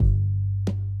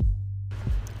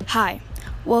Hi,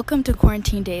 welcome to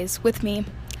Quarantine Days with me,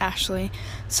 Ashley.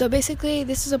 So basically,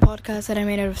 this is a podcast that I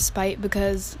made out of spite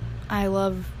because I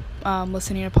love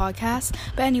listening to podcasts.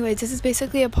 But anyways, this is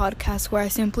basically a podcast where I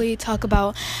simply talk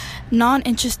about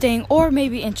non-interesting or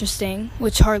maybe interesting,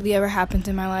 which hardly ever happens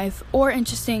in my life, or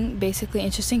basically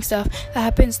interesting stuff that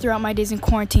happens throughout my days in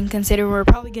quarantine, considering we're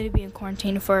probably going to be in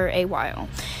quarantine for a while.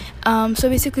 So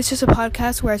basically, it's just a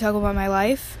podcast where I talk about my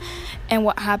life and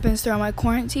what happens throughout my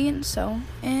quarantine, so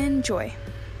enjoy.